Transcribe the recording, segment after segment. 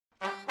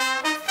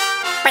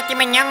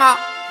빠지면 영어.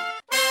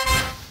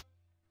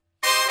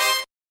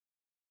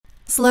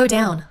 Slow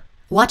down.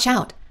 Watch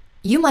out.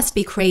 You must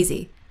be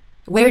crazy.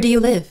 Where do you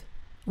live?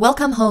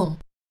 Welcome home.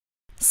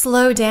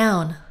 Slow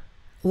down.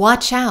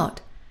 Watch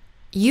out.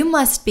 You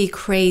must be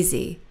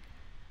crazy.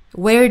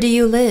 Where do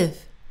you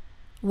live?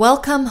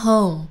 Welcome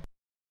home.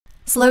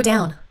 Slow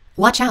down.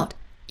 Watch out.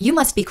 You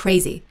must be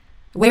crazy.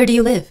 Where do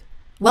you live?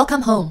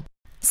 Welcome home.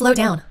 Slow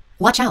down.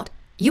 Watch out.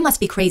 You must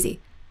be crazy.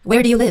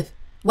 Where do you live?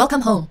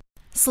 Welcome home.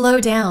 Slow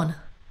down.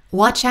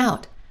 Watch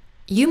out.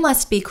 You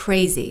must be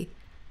crazy.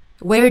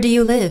 Where do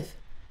you live?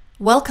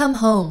 Welcome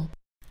home.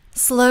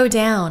 Slow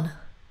down.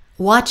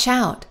 Watch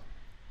out.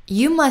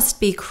 You must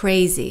be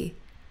crazy.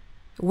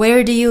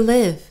 Where do you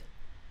live?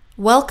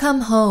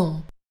 Welcome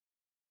home.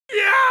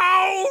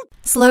 Yow!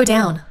 Slow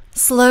down.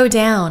 Slow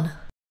down.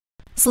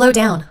 Slow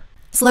down.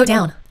 Slow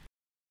down.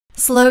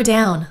 Slow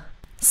down.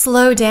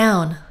 Slow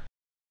down.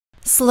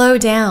 Slow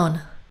down.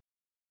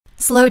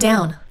 Slow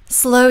down.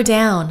 Slow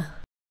down.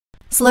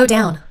 Slow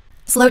down.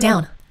 Slow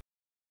down.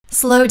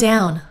 Slow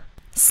down.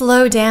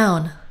 Slow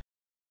down.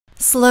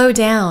 Slow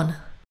down.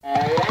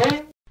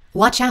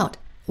 Watch out.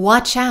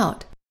 Watch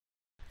out.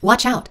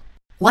 Watch out.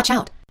 Watch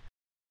out.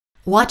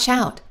 Watch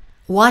out.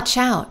 Watch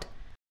out.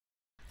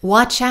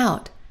 Watch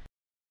out.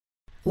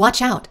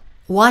 Watch out.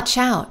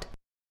 Watch out.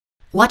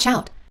 Watch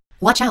out.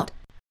 Watch out.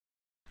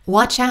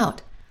 Watch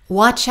out.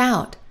 Watch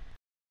out.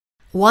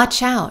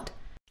 Watch out.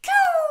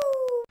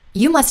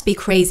 You must be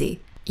crazy.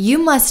 You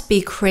must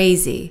be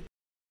crazy.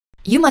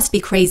 You must be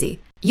crazy.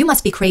 You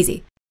must be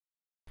crazy.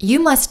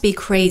 You must be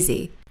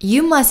crazy.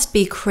 You must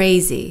be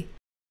crazy.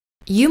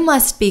 You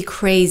must be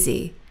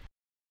crazy.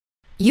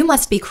 You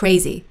must be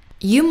crazy.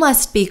 You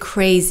must be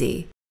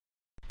crazy.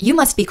 You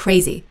must be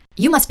crazy.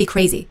 You must be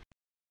crazy.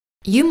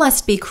 You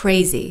must be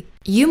crazy.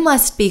 You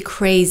must be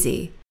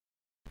crazy.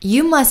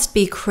 You must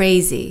be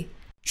crazy.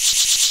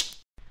 Shh.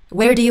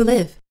 Where do you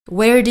live?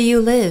 Where do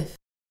you live?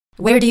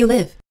 Where do you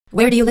live?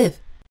 Where do you live?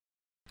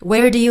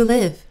 Where do you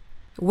live?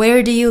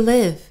 Where do you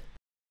live?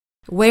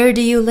 Where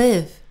do you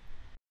live?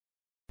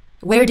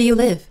 Where do you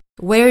live?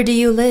 Where do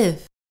you live?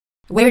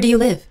 Where do you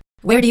live?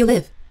 Where do you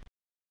live?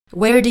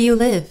 Where do you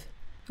live?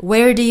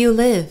 Where do you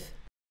live?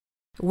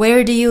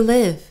 Where do you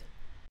live?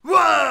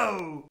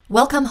 Whoa!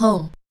 Welcome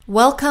home.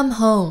 Welcome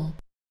home.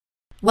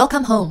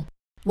 Welcome home.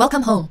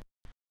 Welcome home.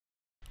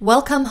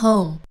 Welcome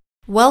home.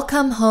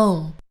 Welcome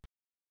home.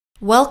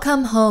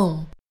 Welcome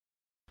home.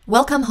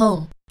 Welcome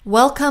home.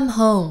 Welcome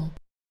home.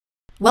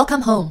 Welcome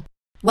home.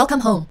 Welcome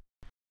home.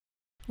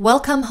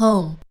 Welcome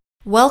home.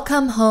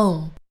 Welcome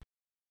home.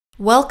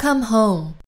 Welcome home.